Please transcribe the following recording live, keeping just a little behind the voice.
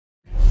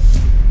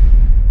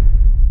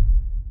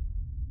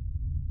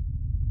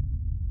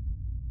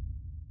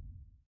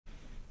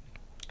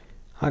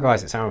Hi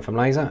guys, it's Aaron from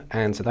Lazer,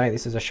 and today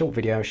this is a short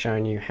video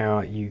showing you how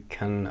you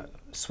can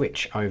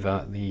switch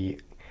over the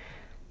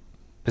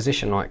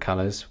position light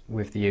colours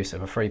with the use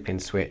of a 3-pin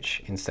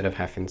switch instead of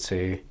having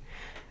to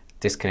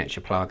disconnect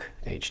your plug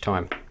each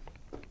time.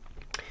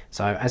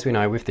 So as we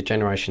know, with the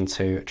Generation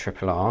 2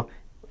 RRR,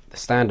 the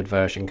standard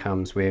version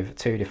comes with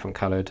two different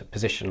coloured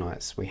position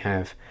lights. We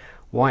have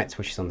white,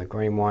 which is on the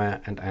green wire,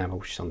 and amber,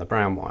 which is on the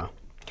brown wire.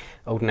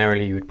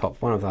 Ordinarily you would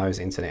pop one of those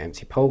into the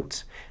empty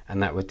port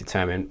and that would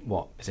determine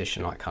what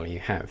position light colour you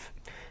have.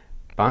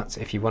 But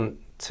if you want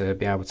to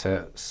be able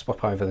to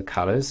swap over the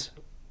colours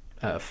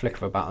at a flick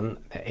of a button,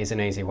 there is an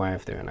easy way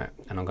of doing it,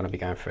 and I'm going to be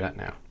going through that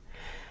now.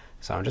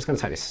 So I'm just going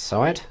to take this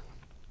aside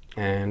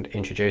and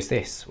introduce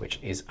this, which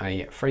is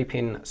a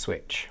 3-pin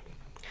switch.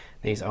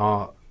 These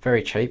are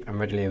very cheap and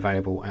readily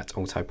available at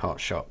auto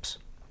parts shops.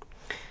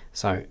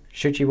 So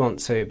should you want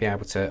to be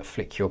able to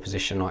flick your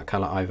position light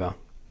colour over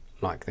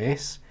like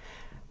this,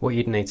 what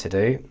you'd need to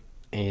do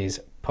is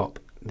pop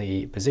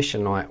the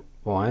position light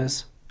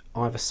wires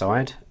either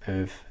side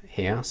of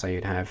here. So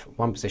you'd have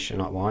one position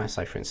light wire,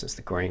 say for instance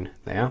the green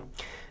there,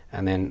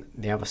 and then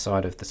the other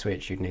side of the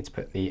switch you'd need to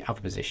put the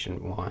other position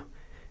light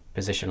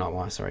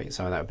wire,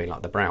 so that would be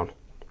like the brown.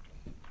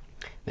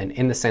 Then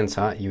in the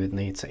center you would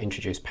need to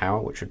introduce power,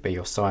 which would be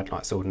your side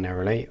lights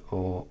ordinarily,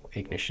 or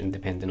ignition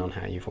depending on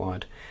how you've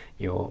wired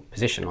your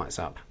position lights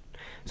up.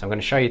 So I'm going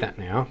to show you that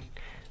now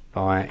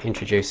by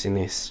introducing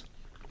this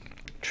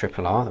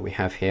RRR that we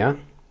have here.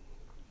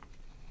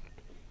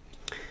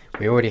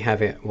 We already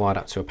have it wired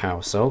up to a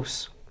power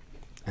source,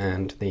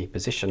 and the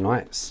position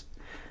lights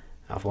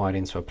I've wired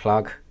into a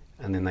plug,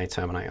 and then they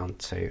terminate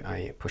onto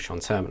a push-on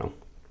terminal.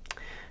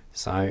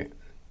 So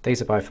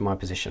these are both of my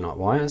position light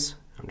wires.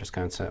 I'm just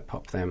going to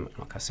pop them,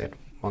 like I said,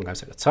 one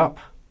goes at the top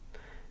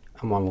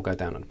and one will go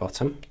down at the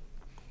bottom.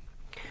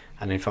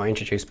 And if I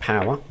introduce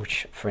power,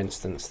 which for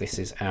instance this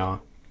is our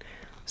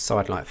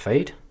side light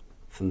feed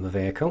from the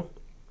vehicle,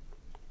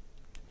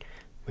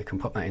 we can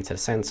pop that into the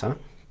center,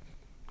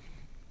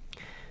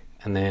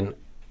 and then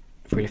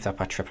if we lift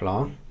up our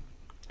RRR,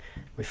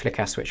 we flick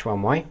our switch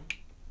one way,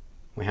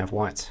 we have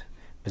white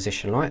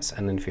position lights,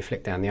 and then if we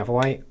flick down the other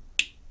way,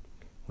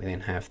 we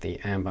then have the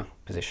amber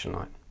position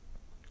light.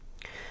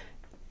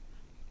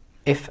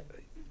 If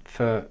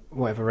for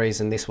whatever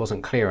reason this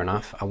wasn't clear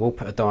enough, I will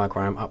put a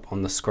diagram up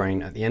on the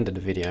screen at the end of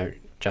the video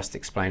just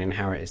explaining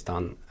how it is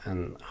done,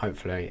 and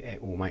hopefully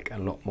it will make a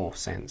lot more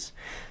sense.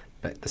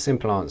 But the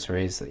simple answer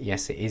is that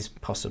yes, it is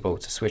possible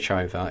to switch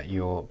over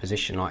your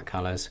position light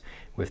colours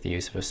with the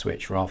use of a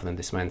switch rather than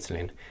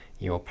dismantling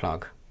your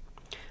plug.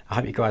 I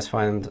hope you guys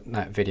found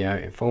that video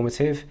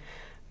informative.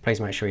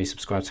 Please make sure you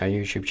subscribe to our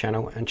YouTube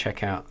channel and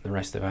check out the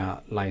rest of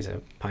our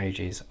Lazer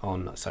pages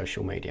on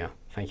social media.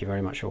 Thank you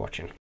very much for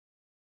watching.